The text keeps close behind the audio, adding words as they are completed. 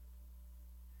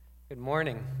Good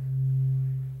morning,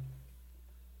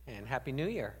 and Happy New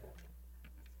Year.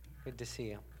 Good to see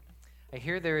you. I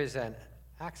hear there is an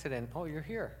accident. Oh, you're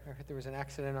here. I heard there was an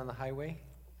accident on the highway.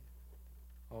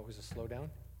 Oh, it was a slowdown?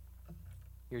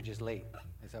 You're just late.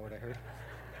 Is that what I heard?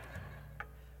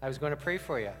 I was going to pray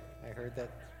for you. I heard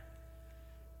that.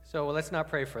 So let's not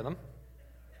pray for them.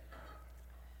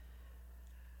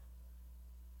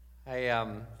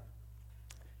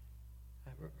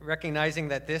 Recognizing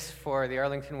that this, for the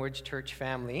Arlington Woods Church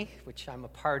family, which I'm a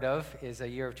part of, is a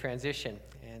year of transition.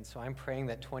 And so I'm praying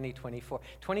that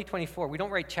 2024, we don't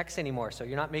write checks anymore, so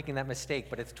you're not making that mistake,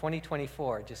 but it's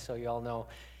 2024, just so you all know.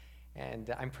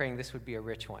 And I'm praying this would be a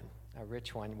rich one.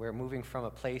 We're moving from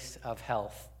a place of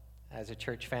health as a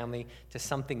church family to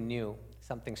something new,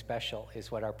 something special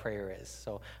is what our prayer is.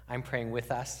 So I'm praying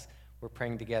with us, we're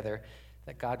praying together,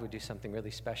 that God would do something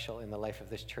really special in the life of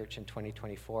this church in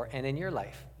 2024 and in your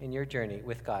life, in your journey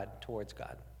with God, towards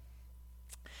God.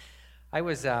 I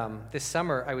was, this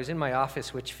summer, I was in my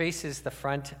office, which faces the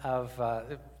front of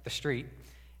the street,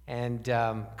 and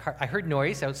I heard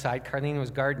noise outside. Carlene was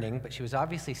gardening, but she was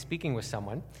obviously speaking with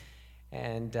someone,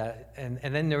 and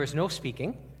then there was no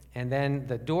speaking, and then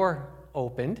the door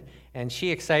opened, and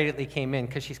she excitedly came in,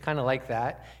 because she's kind of like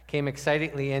that, came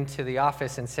excitedly into the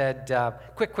office and said,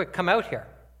 quick, come out here.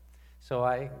 So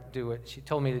I do what she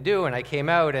told me to do, and I came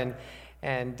out, and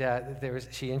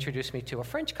she introduced me to a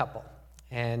French couple.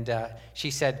 And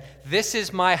she said, "This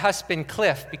is my husband,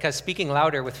 Cliff," because speaking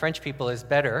louder with French people is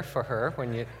better for her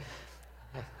when you...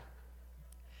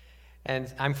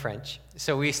 And I'm French.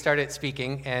 So we started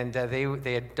speaking, and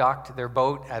they had docked their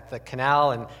boat at the canal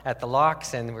and at the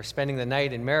locks, and were spending the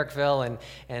night in Merrickville,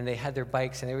 and they had their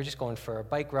bikes, and they were just going for a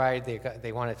bike ride.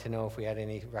 They wanted to know if we had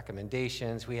any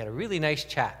recommendations. We had a really nice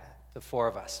chat, the four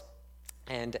of us.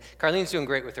 And Carlene's doing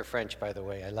great with her French, by the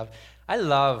way. I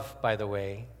love, by the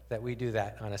way, that we do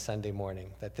that on a Sunday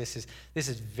morning, that this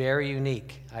is very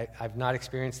unique. I've not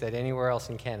experienced that anywhere else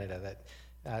in Canada,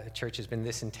 that the church has been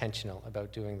this intentional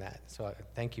about doing that. So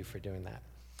thank you for doing that.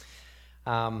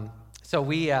 So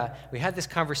we had this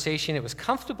conversation. It was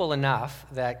comfortable enough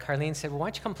that Carlene said, "Well, why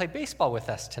don't you come play baseball with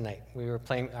us tonight?" We were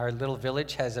playing, our little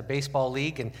village has a baseball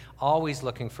league and always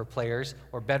looking for players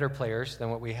or better players than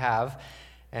what we have.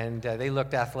 And they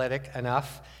looked athletic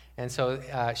enough. And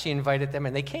so she invited them,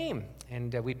 and they came.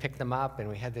 And we picked them up, and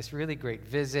we had this really great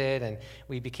visit, and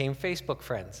we became Facebook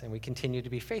friends, and we continued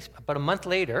to be Facebook. About a month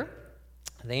later,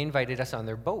 they invited us on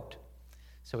their boat.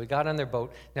 So we got on their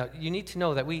boat. Now, you need to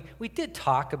know that we did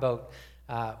talk about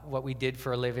what we did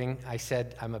for a living. I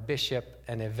said, "I'm a bishop,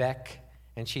 an évêque,"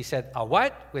 and she said, "A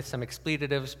what?" with some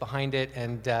expletives behind it,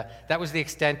 and that was the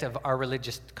extent of our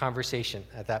religious conversation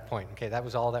at that point. Okay, that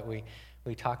was all that we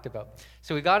talked about.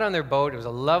 So we got on their boat. It was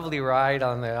a lovely ride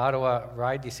on the Ottawa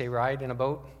ride. Do you say ride in a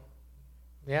boat?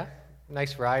 Yeah?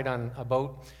 Nice ride on a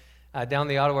boat down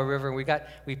the Ottawa River. And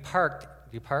we parked.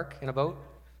 Do you park in a boat?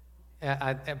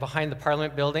 Behind the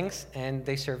Parliament buildings, and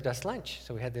they served us lunch.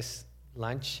 So we had this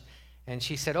lunch, and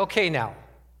she said, "Okay, now,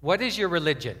 what is your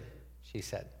religion?" she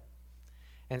said.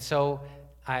 And so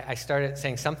I started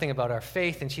saying something about our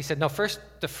faith, and she said, "No, first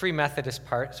the Free Methodist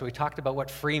part." So we talked about what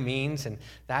free means and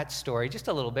that story just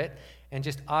a little bit, and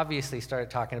just obviously started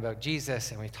talking about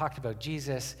Jesus, and we talked about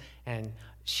Jesus, and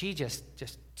she just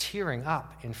tearing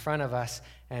up in front of us,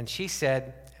 and she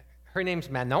said, her name's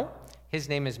Manon, his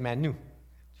name is Manu.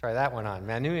 Try that one on,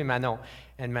 Manu and Manon.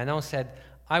 And Manon said,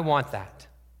 "I want that,"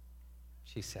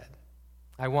 she said.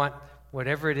 "I want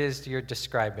whatever it is you're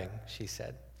describing," she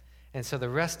said. And so the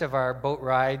rest of our boat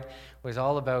ride was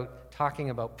all about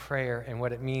talking about prayer and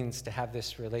what it means to have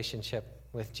this relationship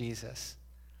with Jesus.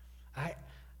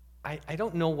 I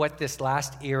don't know what this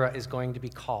last era is going to be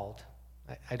called.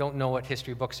 I don't know what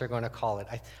history books are going to call it.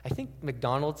 I think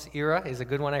McDonald's era is a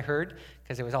good one, I heard,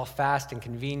 because it was all fast and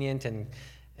convenient and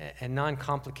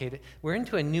non-complicated. We're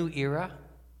into a new era,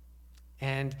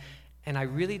 and I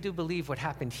really do believe what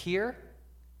happened here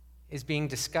is being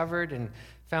discovered and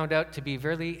found out to be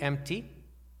very empty.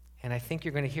 And I think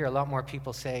you're going to hear a lot more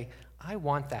people say, "I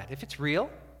want that." If it's real,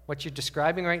 what you're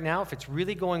describing right now, if it's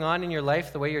really going on in your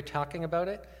life the way you're talking about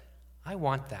it, I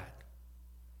want that.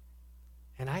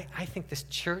 And I think this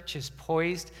church is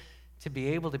poised to be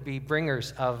able to be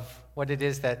bringers of what it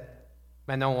is that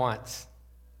Manon wants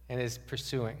and is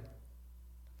pursuing.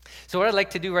 So what I'd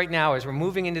like to do right now is we're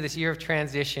moving into this year of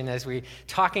transition, as we're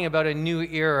talking about a new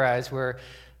era, as we're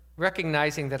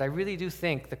recognizing that I really do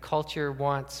think the culture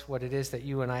wants what it is that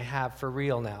you and I have for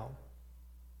real now.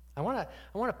 I want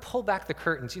to pull back the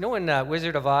curtains. You know in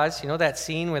Wizard of Oz, you know that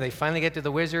scene where they finally get to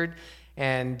the wizard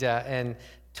and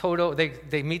Toto,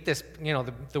 they meet this,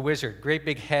 the wizard, great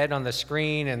big head on the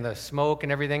screen and the smoke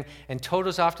and everything, and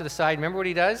Toto's off to the side. Remember what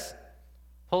he does?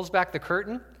 Pulls back the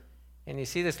curtain, and you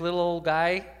see this little old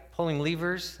guy pulling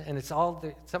levers, and it's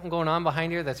something going on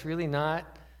behind here that's really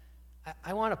not.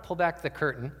 I want to pull back the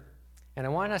curtain, and I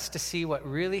want us to see what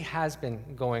really has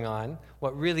been going on,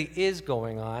 what really is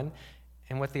going on,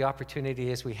 and what the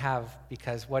opportunity is we have,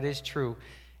 because what is true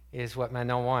is what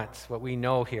Manon wants, what we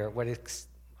know here, what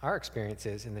our experience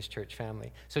is in this church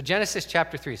family. So Genesis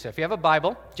chapter 3. So if you have a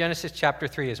Bible, Genesis chapter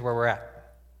 3 is where we're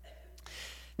at.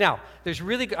 Now,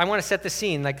 I want to set the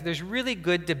scene. There's really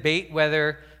good debate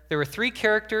whether there were 3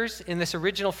 characters in this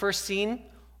original first scene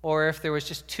or if there was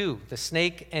just 2, the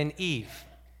snake and Eve.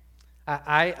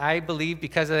 I believe,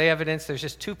 because of the evidence, there's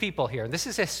just 2 people here. This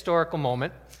is a historical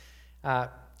moment.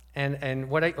 And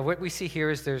what we see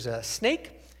here is there's a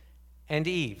snake and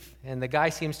Eve, and the guy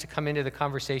seems to come into the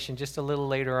conversation just a little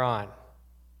later on.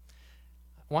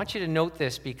 I want you to note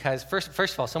this because,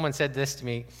 first of all, someone said this to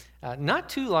me not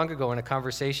too long ago in a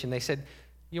conversation. They said,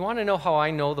 you want to know how I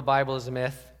know the Bible is a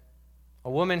myth? A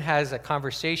woman has a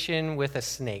conversation with a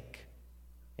snake,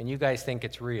 and you guys think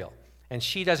it's real. And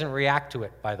she doesn't react to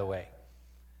it, by the way.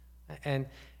 And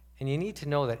you need to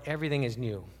know that everything is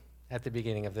new at the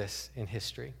beginning of this in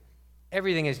history.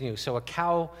 Everything is new. So a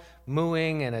cow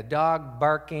mooing and a dog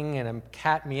barking and a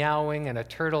cat meowing and a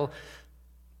turtle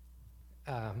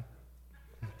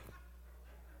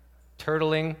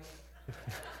turtling.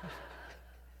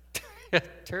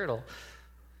 Turtle.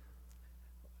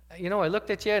 I looked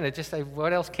at you and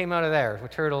what else came out of there? A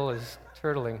turtle is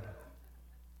turtling.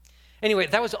 Anyway,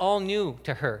 that was all new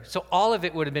to her. So all of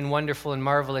it would have been wonderful and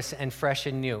marvelous and fresh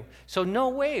and new. So no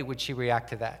way would she react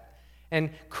to that. And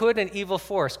could an evil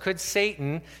force, could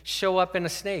Satan show up in a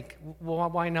snake? Well,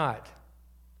 why not?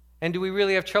 And do we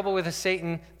really have trouble with a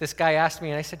Satan? This guy asked me,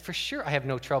 and I said, for sure I have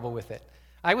no trouble with it.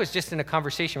 I was just in a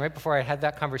conversation, right before I had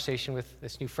that conversation with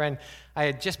this new friend, I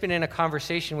had just been in a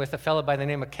conversation with a fellow by the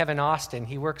name of Kevin Austin.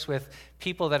 He works with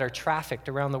people that are trafficked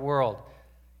around the world.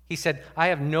 He said, I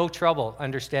have no trouble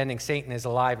understanding Satan is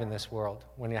alive in this world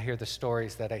when I hear the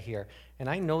stories that I hear. And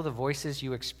I know the voices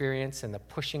you experience and the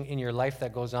pushing in your life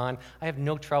that goes on. I have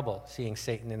no trouble seeing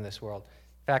Satan in this world.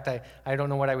 In fact, I don't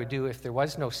know what I would do if there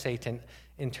was no Satan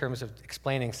in terms of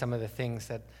explaining some of the things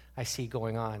that I see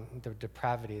going on, the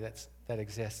depravity that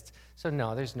exists. So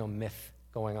no, there's no myth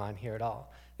going on here at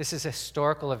all. This is a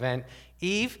historical event.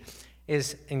 Eve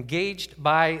is engaged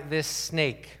by this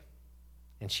snake,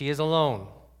 and she is alone.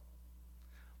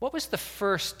 What was the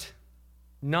first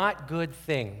not good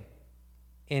thing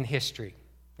in history,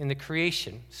 in the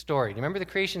creation story? Do you remember the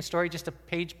creation story just a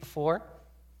page before?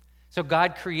 So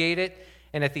God created,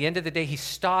 and at the end of the day, he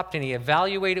stopped and he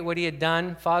evaluated what he had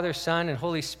done, Father, Son, and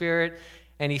Holy Spirit,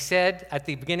 and he said at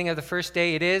the beginning of the first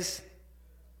day,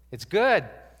 it's good.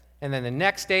 And then the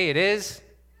next day, it is.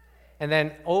 And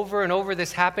then over and over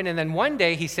this happened, and then one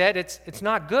day he said, it's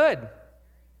not good.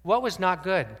 What was not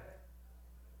good?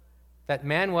 That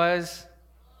man was.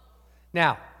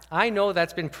 Now, I know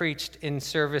that's been preached in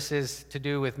services to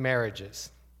do with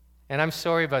marriages. And I'm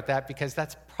sorry about that because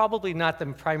that's probably not the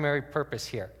primary purpose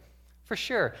here. For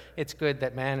sure, it's good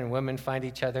that man and woman find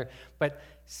each other, but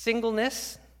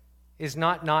singleness is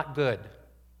not good.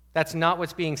 That's not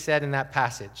what's being said in that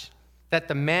passage. That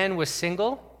the man was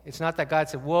single, it's not that God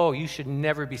said, whoa, you should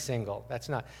never be single. That's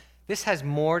not. This has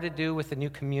more to do with the new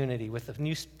community, with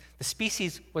the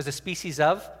species was a species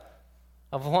of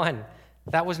one.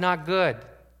 That was not good.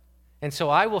 And so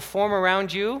I will form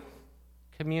around you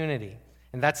community.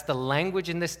 And that's the language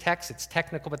in this text. It's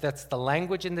technical, but that's the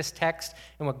language in this text.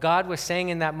 And what God was saying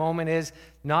in that moment is,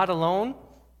 not alone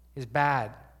is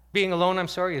bad. Being alone,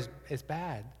 is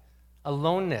bad.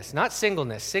 Aloneness, not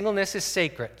singleness. Singleness is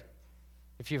sacred.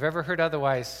 If you've ever heard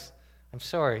otherwise, I'm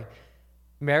sorry.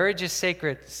 Marriage is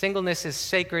sacred. Singleness is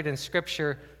sacred in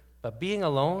Scripture. But being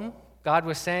alone, God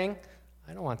was saying,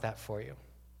 I don't want that for you.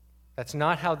 That's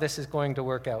not how this is going to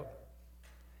work out.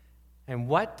 And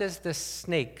what does the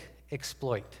snake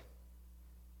exploit?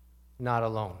 Not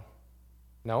alone.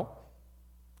 No?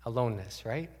 Aloneness,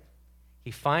 right?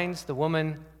 He finds the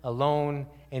woman alone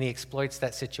and he exploits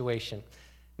that situation.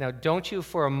 Now, don't you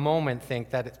for a moment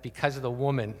think that it's because of the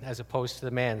woman as opposed to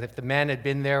the man. If the man had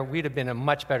been there, we'd have been in a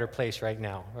much better place right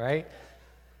now, right?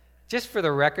 Just for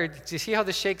the record, do you see how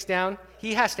this shakes down?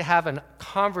 He has to have a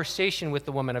conversation with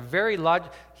the woman,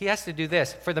 he has to do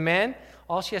this. For the man,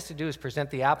 all she has to do is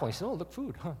present the apple. And he says, oh, look,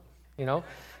 food, huh?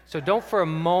 So don't for a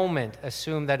moment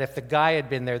assume that if the guy had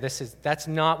been there, that's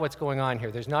not what's going on here.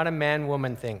 There's not a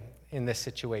man-woman thing in this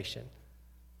situation.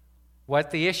 What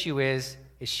the issue is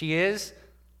she is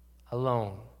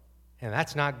alone. And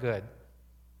that's not good.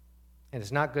 And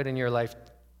it's not good in your life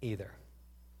either.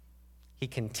 He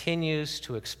continues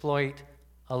to exploit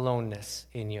aloneness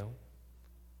in you.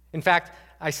 In fact,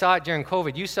 I saw it during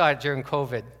COVID. You saw it during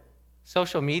COVID.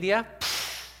 Social media,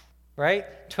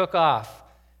 right, took off.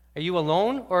 Are you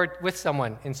alone or with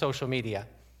someone in social media?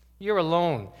 You're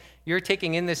alone. You're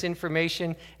taking in this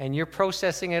information and you're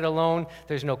processing it alone.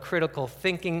 There's no critical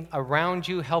thinking around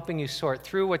you, helping you sort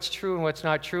through what's true and what's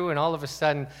not true. And all of a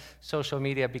sudden, social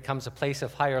media becomes a place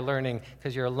of higher learning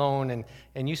because you're alone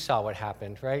and you saw what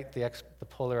happened, right? The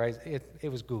polarized,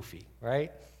 it was goofy,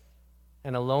 right?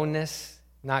 And aloneness,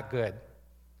 not good.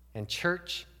 And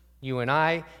church, you and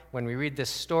I, when we read this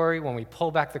story, when we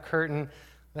pull back the curtain,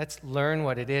 let's learn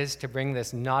what it is to bring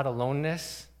this not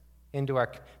aloneness into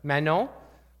our Manon.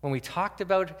 When we talked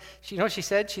about, you know what she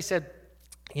said? She said,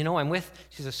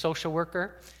 she's a social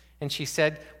worker, and she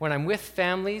said, when I'm with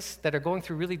families that are going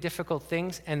through really difficult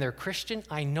things and they're Christian,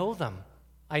 I know them.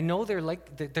 I know they're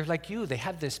like you. They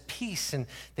have this peace and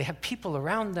they have people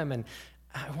around them, and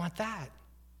I want that.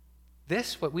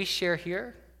 This, what we share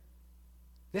here,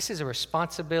 this is a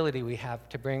responsibility we have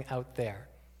to bring out there,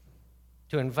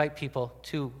 to invite people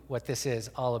to what this is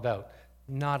all about,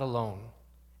 not alone.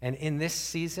 And in this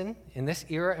season, in this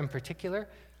era in particular,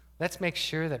 let's make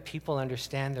sure that people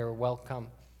understand they're welcome,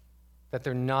 that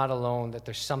they're not alone, that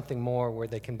there's something more where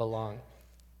they can belong.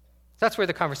 So that's where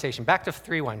the conversation. Back to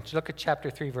 3:1. Look at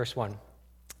chapter 3, verse 1.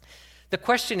 The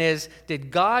question is, did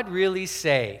God really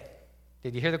say?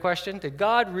 Did you hear the question? Did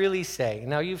God really say?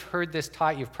 Now, you've heard this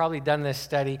taught. You've probably done this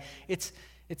study. It's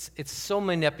so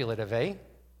manipulative, eh?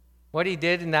 What he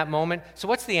did in that moment. So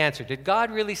what's the answer? Did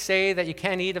God really say that you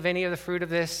can't eat of any of the fruit of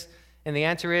this? And the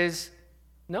answer is,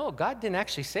 no, God didn't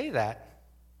actually say that.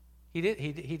 He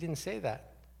didn't say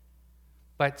that.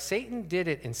 But Satan did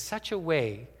it in such a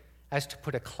way as to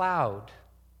put a cloud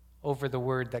over the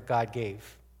word that God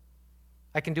gave.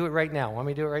 I can do it right now. Want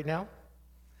me to do it right now?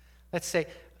 Let's say,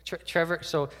 Trevor,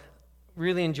 so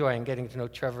really enjoying getting to know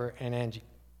Trevor and Angie.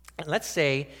 Let's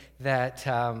say that,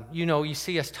 you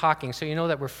see us talking, so you know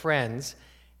that we're friends,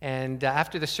 and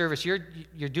after the service, you're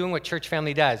doing what church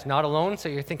family does, not alone, so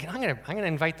you're thinking, I'm gonna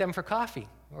invite them for coffee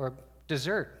or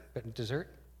dessert. But dessert?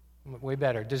 Way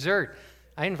better. Dessert.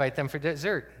 I invite them for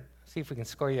dessert. See if we can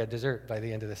score you a dessert by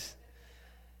the end of this.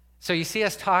 So you see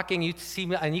us talking, you see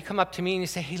me, and you come up to me and you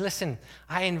say, hey, listen,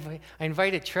 I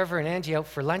invited Trevor and Angie out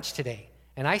for lunch today.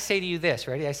 And I say to you this,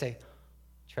 ready? I say,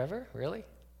 Trevor, really?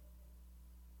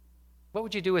 What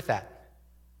would you do with that?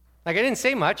 Like, I didn't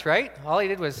say much, right? All I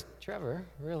did was, Trevor,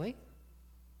 really?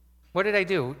 What did I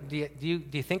do? Do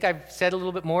you think I've said a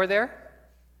little bit more there?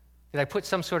 Did I put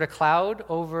some sort of cloud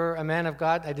over a man of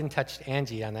God? I didn't touch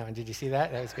Angie on that one. Did you see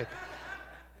that? That was good.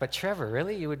 But Trevor,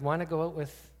 really? You would want to go out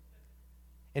with...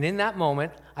 And in that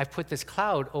moment, I've put this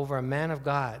cloud over a man of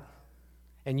God.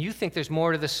 And you think there's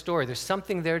more to the story. There's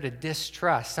something there to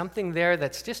distrust, something there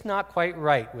that's just not quite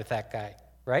right with that guy,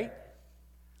 right?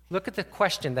 Look at the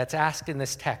question that's asked in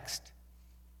this text.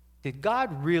 Did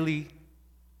God really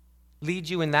lead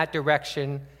you in that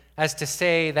direction as to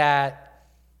say that,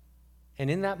 and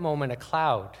in that moment, a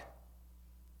cloud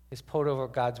is put over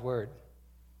God's word,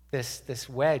 this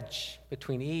wedge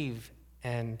between Eve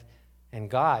and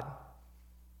God?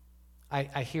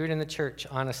 I hear it in the church,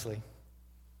 honestly.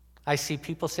 I see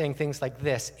people saying things like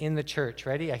this in the church.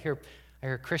 Ready? I hear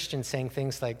Christians saying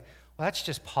things like, well, that's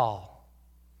just Paul.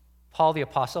 Paul the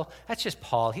apostle, that's just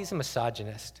Paul. He's a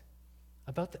misogynist.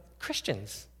 About the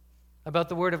Christians, about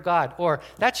the word of God. Or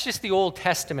that's just the Old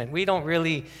Testament. We don't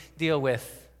really deal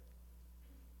with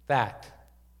that,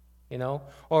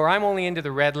 Or I'm only into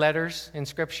the red letters in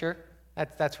Scripture.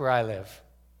 That's where I live.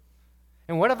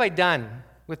 And what have I done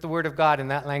with the word of God in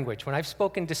that language when I've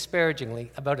spoken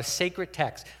disparagingly about a sacred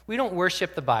text? We don't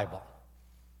worship the Bible.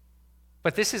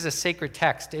 But this is a sacred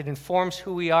text. It informs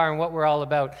who we are and what we're all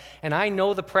about. And I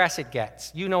know the press it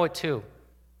gets. You know it too.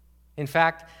 In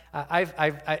fact,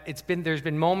 there's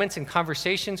been moments and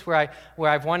conversations where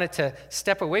I've wanted to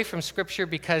step away from Scripture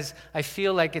because I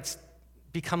feel like it's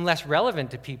become less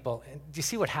relevant to people. Do you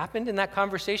see what happened in that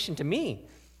conversation to me?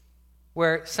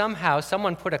 Where somehow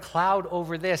someone put a cloud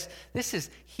over this. This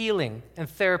is healing and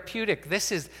therapeutic.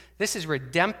 This is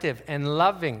redemptive and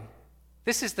loving.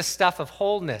 This is the stuff of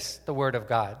wholeness, the Word of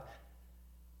God.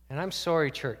 And I'm sorry,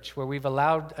 church, where we've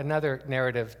allowed another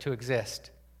narrative to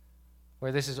exist,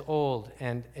 where this is old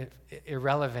and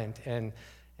irrelevant and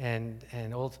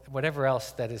old, whatever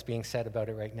else that is being said about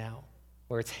it right now,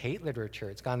 where it's hate literature.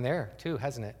 It's gone there too,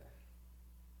 hasn't it?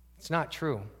 It's not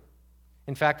true.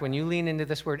 In fact, when you lean into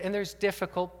this word, and there's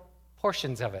difficult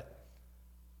portions of it,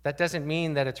 that doesn't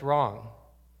mean that it's wrong.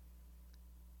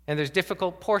 And there's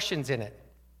difficult portions in it.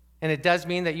 And it does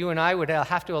mean that you and I would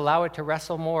have to allow it to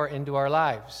wrestle more into our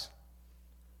lives.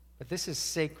 But this is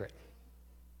sacred.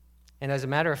 And as a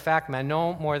matter of fact,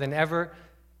 Manon, more than ever,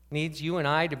 needs you and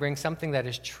I to bring something that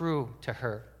is true to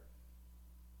her.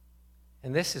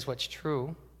 And this is what's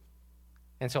true.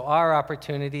 And so our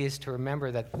opportunity is to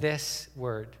remember that this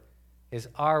word is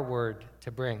our word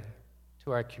to bring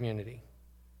to our community.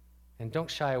 And don't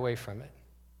shy away from it.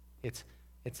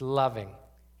 It's loving.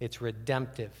 It's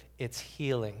redemptive. It's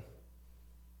healing.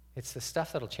 It's the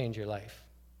stuff that'll change your life.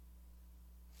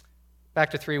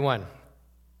 Back to 3:1.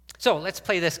 So let's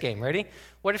play this game. Ready?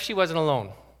 What if she wasn't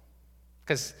alone?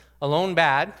 Because alone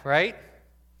bad, right?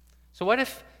 So what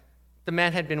if the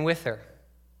man had been with her?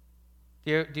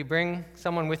 Do you bring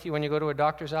someone with you when you go to a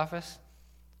doctor's office?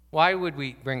 Why would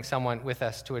we bring someone with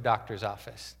us to a doctor's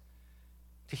office?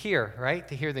 To hear, right?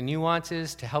 To hear the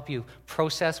nuances, to help you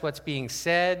process what's being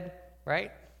said,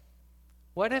 right?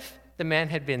 What if the man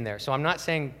had been there? So I'm not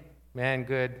saying man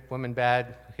good, woman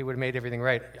bad, he would have made everything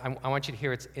right. I want you to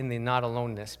hear it's in the not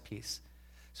aloneness piece.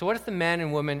 So what if the man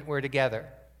and woman were together?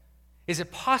 Is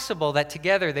it possible that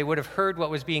together they would have heard what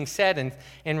was being said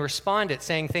and responded,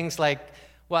 saying things like,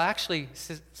 well, actually,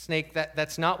 Snake,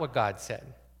 that's not what God said.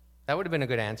 That would have been a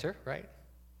good answer, right?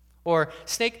 Or,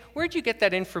 Snake, where'd you get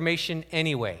that information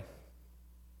anyway?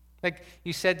 Like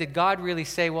you said, did God really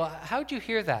say, well, how'd you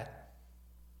hear that?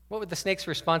 What would the snake's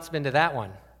response have been to that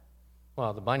one?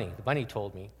 Well, the bunny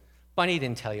told me. Bunny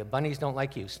didn't tell you. Bunnies don't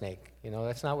like you, Snake.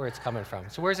 That's not where it's coming from.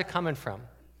 So where's it coming from?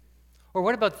 Or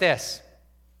what about this?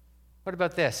 What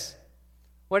about this?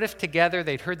 What if together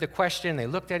they'd heard the question, they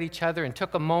looked at each other and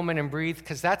took a moment and breathed?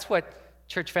 Because that's what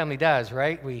church family does,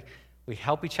 right? We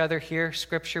help each other hear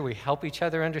Scripture. We help each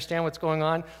other understand what's going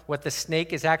on, what the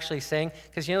snake is actually saying.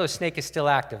 Because the snake is still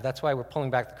active. That's why we're pulling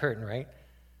back the curtain, right?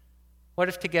 What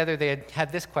if together they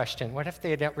had this question? What if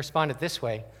they had responded this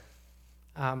way?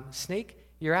 Snake,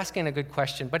 you're asking a good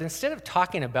question, but instead of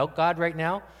talking about God right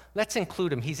now, let's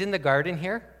include him. He's in the garden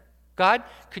here. God,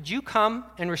 could you come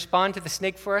and respond to the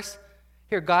snake for us?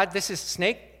 Here, God, this is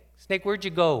Snake. Snake, where'd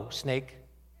you go, Snake?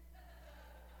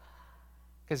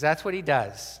 Because that's what he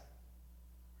does.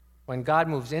 When God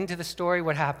moves into the story,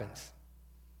 what happens?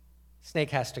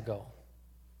 Snake has to go.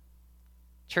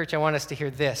 Church, I want us to hear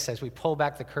this as we pull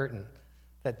back the curtain,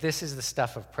 that this is the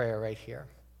stuff of prayer right here.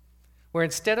 Where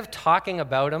instead of talking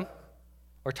about him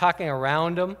or talking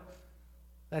around him,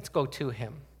 let's go to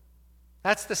him.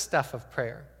 That's the stuff of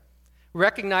prayer.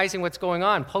 Recognizing what's going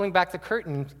on, pulling back the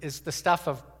curtain is the stuff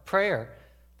of prayer.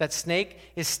 That snake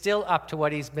is still up to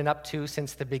what he's been up to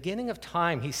since the beginning of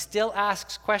time. He still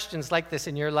asks questions like this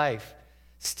in your life.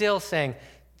 Still saying,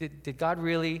 did God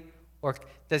really, or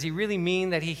does he really mean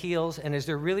that he heals? And is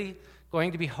there really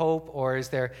going to be hope? Or is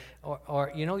there,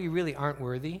 or you really aren't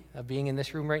worthy of being in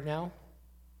this room right now?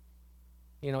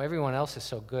 Everyone else is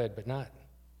so good, but not.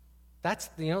 That's,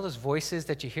 those voices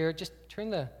that you hear, just turn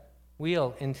the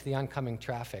wheel into the oncoming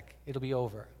traffic. It'll be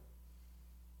over.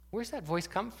 Where's that voice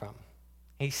come from?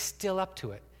 He's still up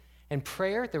to it. And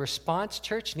prayer, the response,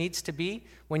 church, needs to be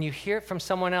when you hear it from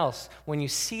someone else, when you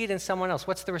see it in someone else,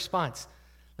 what's the response?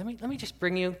 Let me just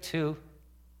bring you to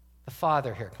the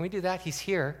Father here. Can we do that? He's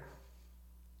here.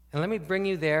 And let me bring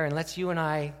you there, and let's you and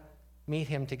I meet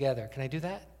him together. Can I do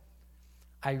that?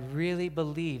 I really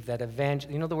believe that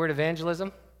the word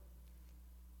evangelism?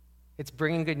 It's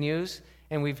bringing good news.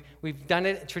 And we've done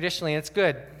it traditionally, and it's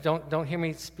good. Don't hear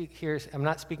me speak here. I'm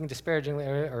not speaking disparagingly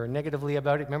or negatively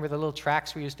about it. Remember the little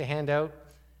tracts we used to hand out?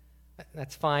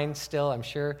 That's fine still, I'm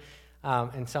sure,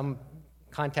 in some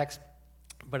context.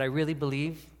 But I really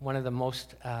believe one of the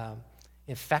most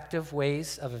effective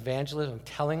ways of evangelism,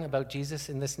 telling about Jesus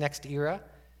in this next era,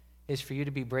 is for you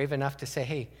to be brave enough to say,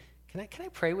 hey, can I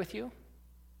pray with you?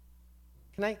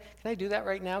 Can I do that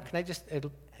right now? Can I just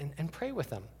and pray with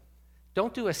them?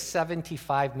 Don't do a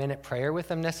 75-minute prayer with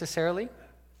them necessarily,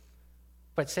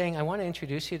 but saying, I want to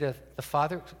introduce you to the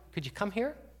Father. Could you come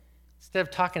here? Instead of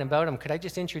talking about him, could I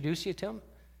just introduce you to him?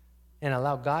 And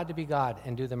allow God to be God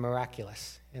and do the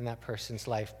miraculous in that person's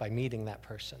life by meeting that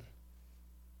person.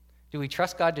 Do we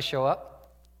trust God to show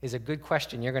up? Is a good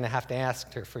question you're going to have to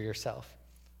ask her for yourself.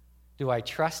 Do I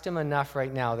trust him enough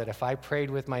right now that if I prayed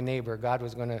with my neighbor, God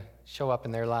was going to show up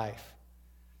in their life?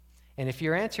 And if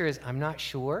your answer is, I'm not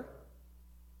sure,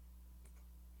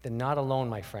 then not alone,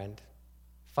 my friend.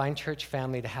 Find church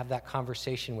family to have that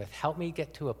conversation with. Help me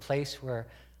get to a place where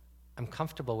I'm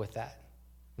comfortable with that.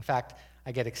 In fact,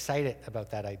 I get excited about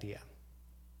that idea.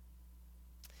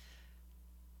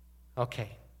 Okay.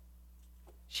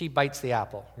 She bites the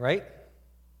apple, right?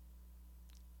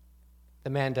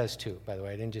 The man does too, by the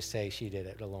way. I didn't just say she did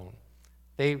it alone.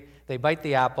 They bite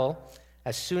the apple.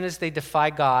 As soon as they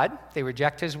defy God, they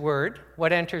reject his word,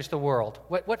 what enters the world?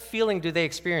 What feeling do they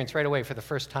experience right away for the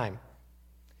first time?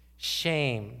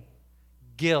 Shame,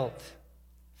 guilt,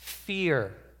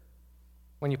 fear.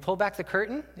 When you pull back the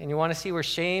curtain and you want to see where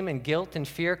shame and guilt and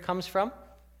fear comes from,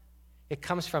 it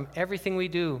comes from everything we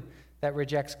do that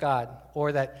rejects God,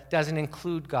 or that doesn't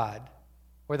include God,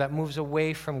 or that moves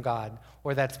away from God,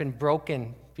 or that's been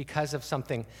broken because of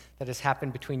something that has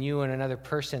happened between you and another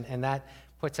person, and that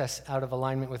puts us out of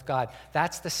alignment with God.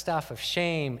 That's the stuff of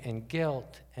shame and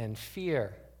guilt and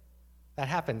fear. That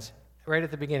happens right at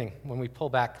the beginning when we pull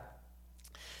back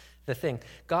the thing.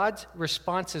 God's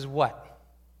response is what?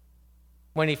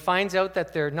 When he finds out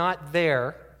that they're not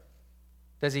there,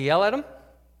 does he yell at them?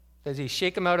 Does he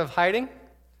shake them out of hiding?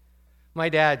 My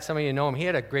dad, some of you know him, he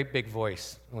had a great big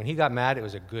voice. When he got mad, it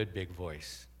was a good big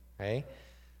voice, right?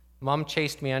 Mom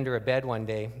chased me under a bed one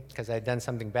day because I had done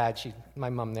something bad. My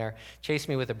mom there, chased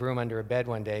me with a broom under a bed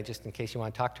one day, just in case you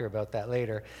want to talk to her about that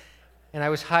later. And I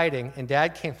was hiding, and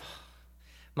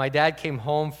my dad came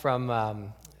home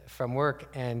from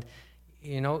work, and,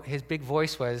 his big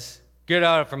voice was, "Get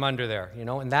out from under there,"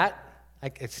 and that,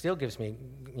 it still gives me,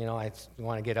 I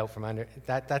want to get out from under.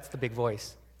 That's the big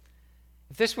voice.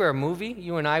 If this were a movie,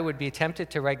 you and I would be tempted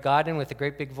to write God in with a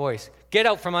great big voice. Get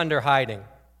out from under hiding.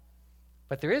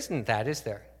 But there isn't that, is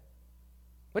there?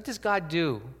 What does God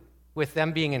do with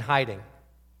them being in hiding?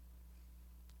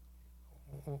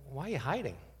 Why are you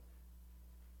hiding?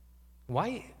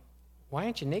 Why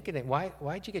aren't you naked?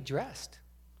 Why'd you get dressed?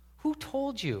 Who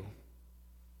told you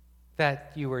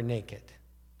that you were naked?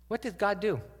 What did God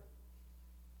do?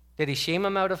 Did he shame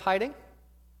them out of hiding?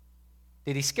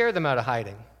 Did he scare them out of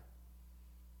hiding?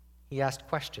 He asked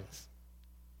questions.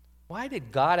 Why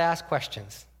did God ask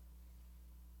questions?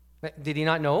 Did he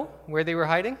not know where they were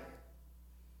hiding?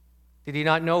 Did he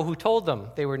not know who told them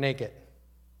they were naked?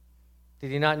 Did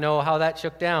he not know how that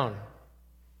shook down?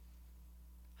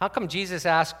 How come Jesus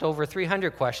asked over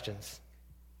 300 questions?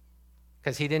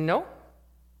 Because he didn't know?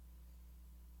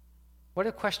 What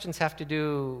do questions have to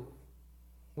do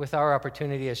with our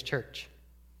opportunity as church?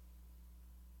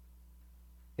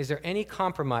 Is there any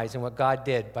compromise in what God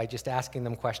did by just asking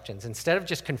them questions? Instead of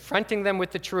just confronting them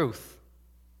with the truth,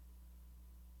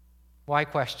 why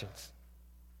questions?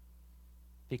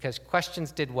 Because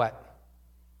questions did what?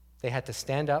 They had to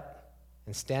stand up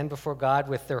and stand before God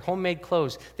with their homemade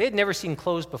clothes. They had never seen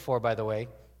clothes before, by the way.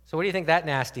 So what do you think that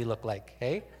nasty looked like,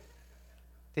 hey?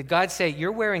 Did God say,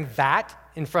 "You're wearing that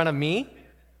in front of me"?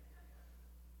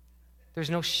 There's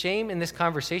no shame in this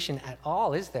conversation at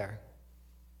all, is there?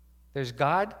 There's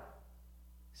God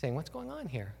saying, "What's going on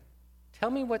here? Tell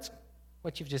me what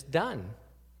you've just done.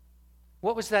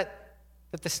 What was that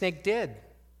the snake did?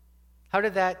 How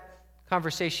did that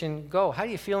conversation go? How are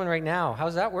you feeling right now?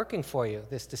 How's that working for you,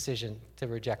 this decision to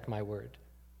reject my word?"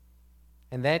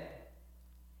 And then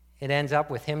it ends up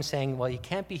with him saying, "Well, you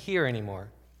can't be here anymore.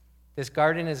 This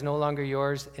garden is no longer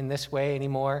yours in this way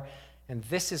anymore, and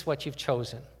this is what you've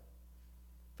chosen."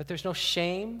 But there's no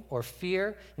shame or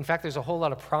fear. In fact, there's a whole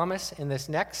lot of promise in this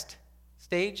next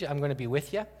stage. I'm going to be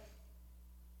with you.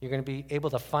 You're going to be able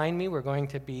to find me. We're going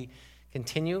to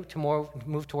continue to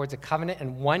move towards a covenant.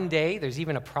 And one day, there's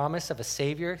even a promise of a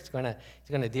Savior. He's going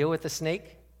to deal with the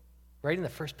snake right in the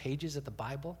first pages of the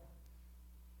Bible.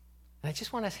 And I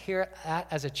just want to hear that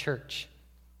as a church.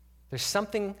 There's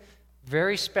something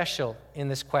very special in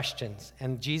this questions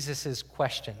and Jesus'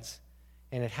 questions.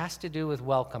 And it has to do with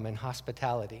welcome and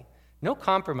hospitality. No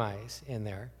compromise in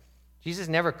there. Jesus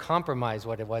never compromised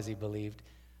what it was he believed,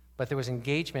 but there was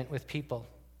engagement with people,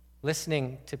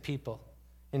 listening to people,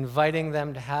 inviting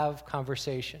them to have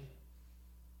conversation.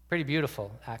 Pretty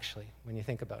beautiful, actually, when you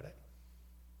think about it.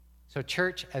 So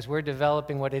church, as we're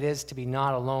developing what it is to be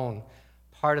not alone,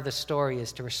 part of the story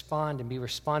is to respond and be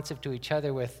responsive to each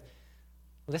other with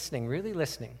listening, really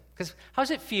listening. Because how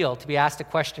does it feel to be asked a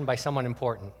question by someone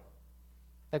important?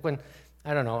 Like when,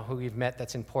 I don't know who you've met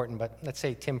that's important, but let's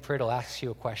say Tim Priddle asks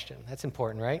you a question. That's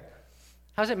important, right?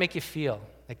 How does it make you feel?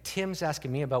 Like Tim's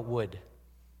asking me about wood.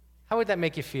 How would that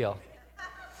make you feel?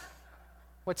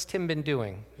 What's Tim been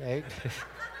doing, right?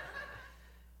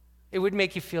 It would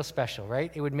make you feel special,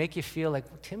 right? It would make you feel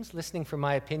like, Tim's listening for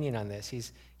my opinion on this.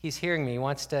 He's hearing me. I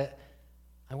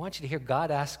want you to hear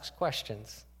God asks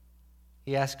questions.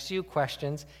 He asks you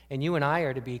questions, and you and I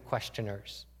are to be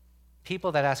questioners.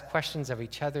 People that ask questions of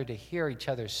each other, to hear each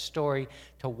other's story,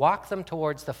 to walk them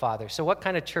towards the Father. So what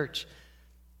kind of church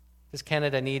does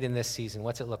Canada need in this season?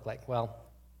 What's it look like? Well,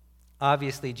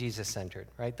 obviously Jesus-centered,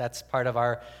 right? That's part of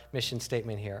our mission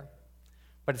statement here.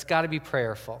 But it's got to be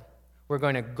prayerful. We're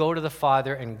going to go to the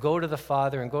Father and go to the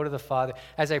Father and go to the Father.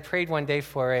 As I prayed one day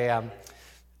for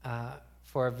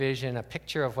a vision, a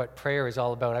picture of what prayer is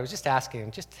all about, I was just asking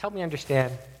him, just help me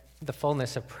understand the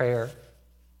fullness of prayer,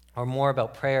 or more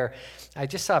about prayer. I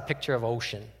just saw a picture of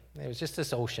ocean. It was just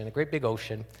this ocean, a great big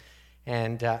ocean,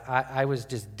 and I was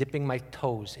just dipping my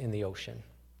toes in the ocean.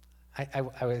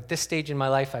 At this stage in my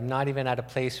life, I'm not even at a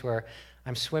place where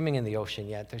I'm swimming in the ocean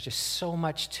yet. There's just so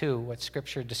much to what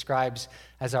Scripture describes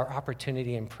as our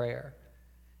opportunity in prayer.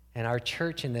 And our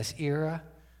church in this era,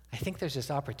 I think there's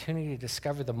this opportunity to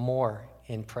discover the more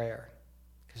in prayer,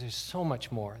 because there's so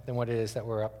much more than what it is that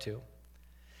we're up to.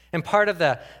 And part of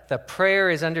the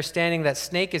prayer is understanding that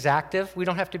Snake is active. We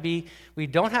don't have to be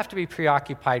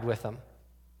preoccupied with him.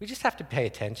 We just have to pay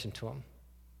attention to him.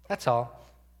 That's all.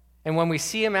 And when we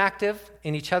see him active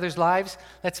in each other's lives,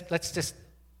 let's just,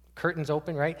 curtains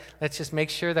open, right? Let's just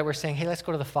make sure that we're saying, hey, let's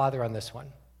go to the Father on this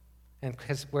one. And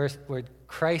because where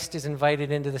Christ is invited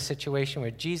into the situation,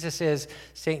 where Jesus is,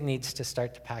 Satan needs to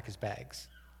start to pack his bags.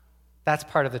 That's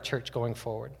part of the church going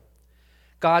forward.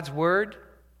 God's word,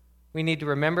 we need to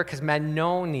remember, because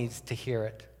Manon needs to hear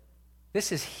it.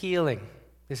 This is healing.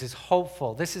 This is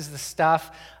hopeful. This is the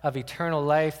stuff of eternal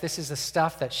life. This is the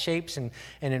stuff that shapes and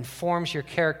informs your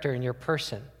character and your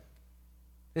person.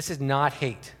 This is not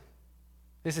hate.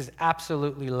 This is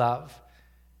absolutely love.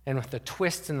 And with the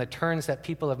twists and the turns that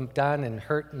people have done and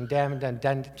hurt and damaged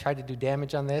and tried to do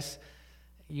damage on this,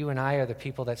 you and I are the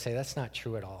people that say that's not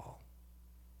true at all.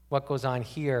 What goes on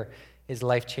here is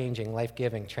life-changing,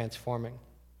 life-giving, transforming.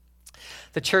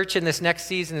 The church in this next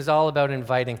season is all about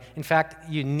inviting. In fact,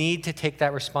 you need to take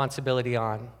that responsibility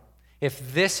on.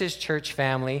 If this is church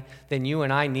family, then you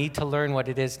and I need to learn what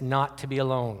it is not to be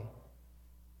alone.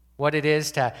 What it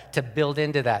is to build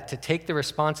into that, to take the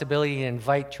responsibility and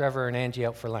invite Trevor and Angie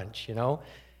out for lunch,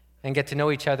 and get to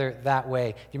know each other that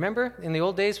way. Do you remember in the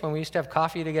old days when we used to have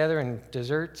coffee together and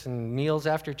desserts and meals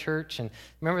after church? And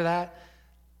remember that?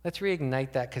 Let's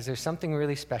reignite that, because there's something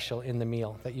really special in the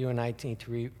meal that you and I need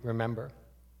to remember.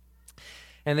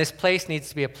 And this place needs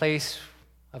to be a place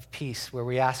of peace, where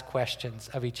we ask questions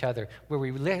of each other, where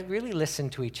we really listen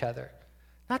to each other.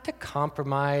 Not to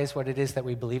compromise what it is that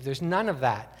we believe. There's none of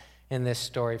that in this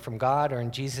story from God or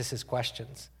in Jesus'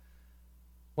 questions.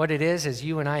 What it is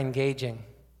you and I engaging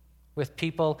with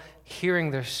people, hearing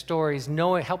their stories,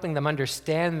 helping them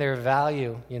understand their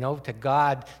value, to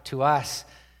God, to us.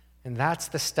 And that's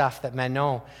the stuff that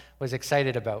Manon was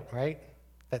excited about, right?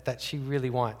 That she really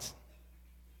wants.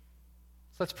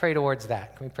 So let's pray towards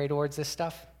that. Can we pray towards this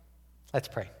stuff? Let's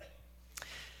pray.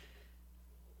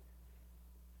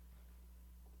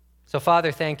 So,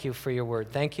 Father, thank you for your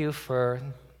word. Thank you for,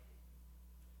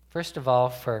 first of all,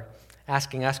 for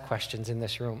asking us questions in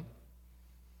this room.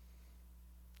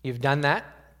 You've done that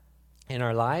in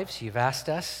our lives. You've asked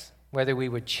us whether we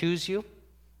would choose you.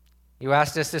 You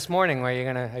asked us this morning, are you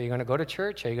going to go to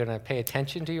church? Are you going to pay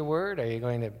attention to your word? Are you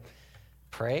going to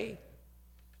pray?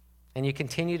 And you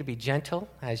continue to be gentle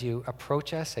as you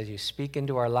approach us, as you speak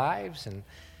into our lives. And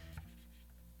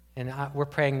we're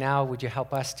praying now, would you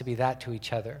help us to be that to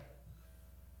each other?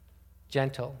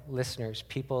 Gentle listeners,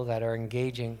 people that are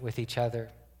engaging with each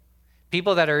other.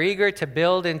 People that are eager to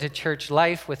build into church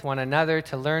life with one another,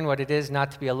 to learn what it is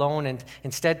not to be alone, and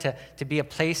instead to be a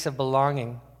place of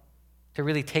belonging, to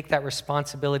really take that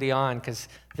responsibility on, because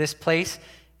this place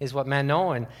is what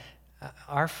Manon and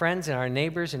our friends and our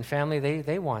neighbors and family,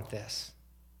 they want this.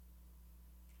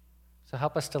 So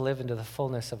help us to live into the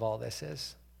fullness of all this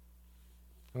is.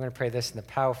 I'm going to pray this in the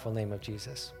powerful name of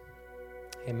Jesus.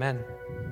 Amen.